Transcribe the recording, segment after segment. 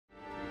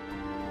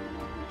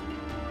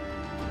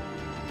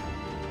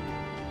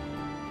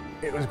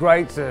It was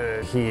great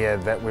to hear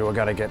that we were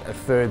going to get a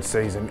third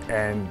season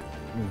and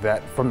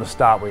that from the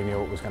start we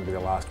knew it was going to be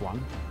the last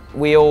one.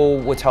 We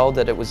all were told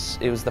that it was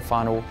the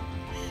final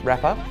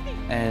wrap-up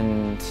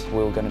and we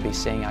were going to be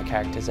seeing our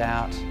characters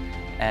out,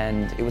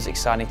 and it was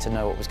exciting to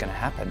know what was going to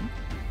happen.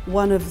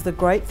 One of the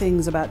great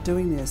things about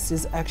doing this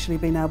is actually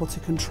being able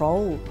to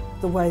control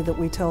the way that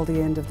we tell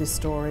the end of this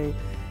story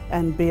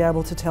and be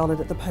able to tell it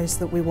at the pace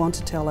that we want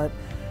to tell it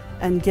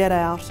and get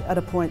out at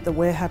a point that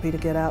we're happy to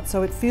get out.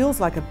 So it feels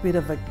like a bit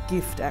of a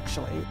gift,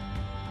 actually.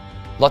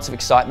 Lots of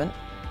excitement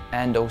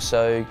and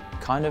also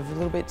kind of a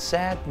little bit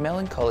sad,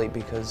 melancholy,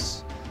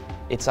 because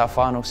it's our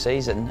final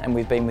season and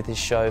we've been with this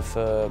show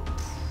for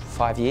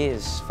 5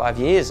 years. 5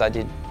 years I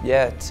did,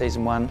 yeah,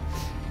 season 1.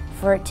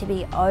 For it to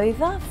be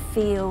over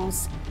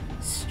feels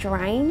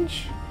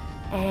strange,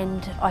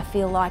 and I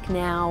feel like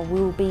now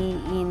we'll be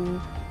in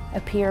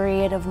a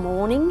period of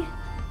mourning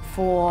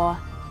for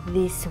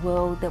this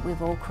world that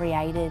we've all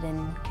created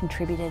and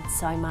contributed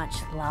so much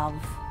love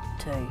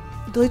to.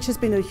 Glitch has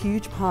been a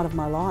huge part of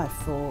my life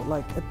for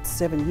like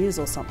 7 years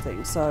or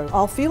something, so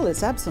I'll feel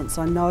its absence.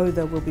 I know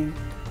there'll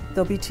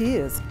be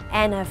tears.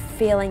 And a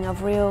feeling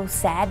of real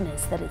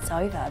sadness that it's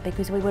over,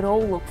 because we would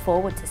all look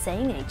forward to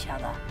seeing each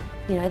other.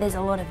 You know, there's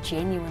a lot of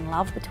genuine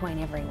love between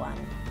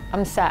everyone.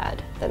 I'm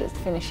sad that it's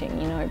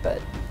finishing, you know,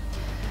 but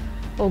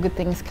all good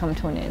things come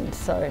to an end,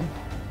 so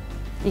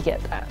you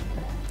get that.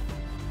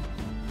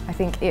 I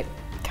think it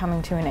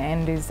coming to an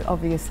end is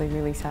obviously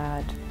really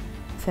sad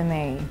for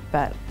me,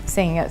 but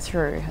seeing it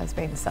through has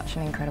been such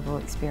an incredible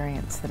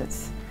experience that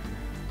it's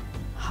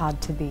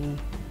hard to be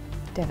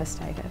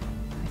devastated,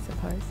 I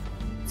suppose.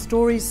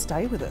 Stories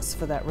stay with us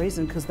for that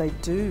reason, because they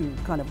do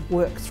kind of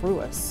work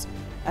through us.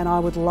 And I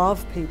would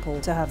love people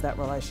to have that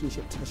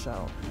relationship to the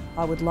show.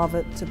 I would love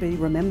it to be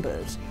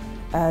remembered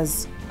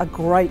as a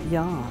great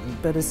yarn,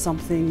 but as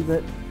something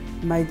that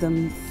made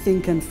them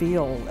think and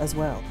feel as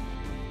well.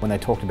 When they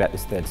talked about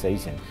this third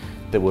season,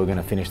 that we were going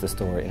to finish the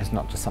story, and it's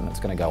not just something that's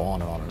going to go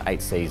on and on,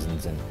 8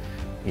 seasons, and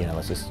you know,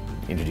 let's just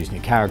introduce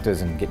new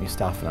characters and get new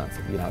stuff. And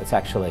you know, it's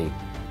actually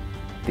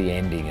the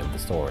ending of the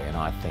story, and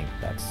I think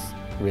that's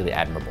really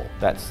admirable.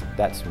 That's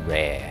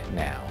rare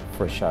now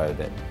for a show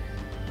that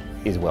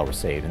is well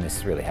received, and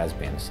this really has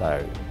been.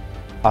 So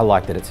I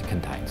like that it's a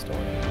contained story.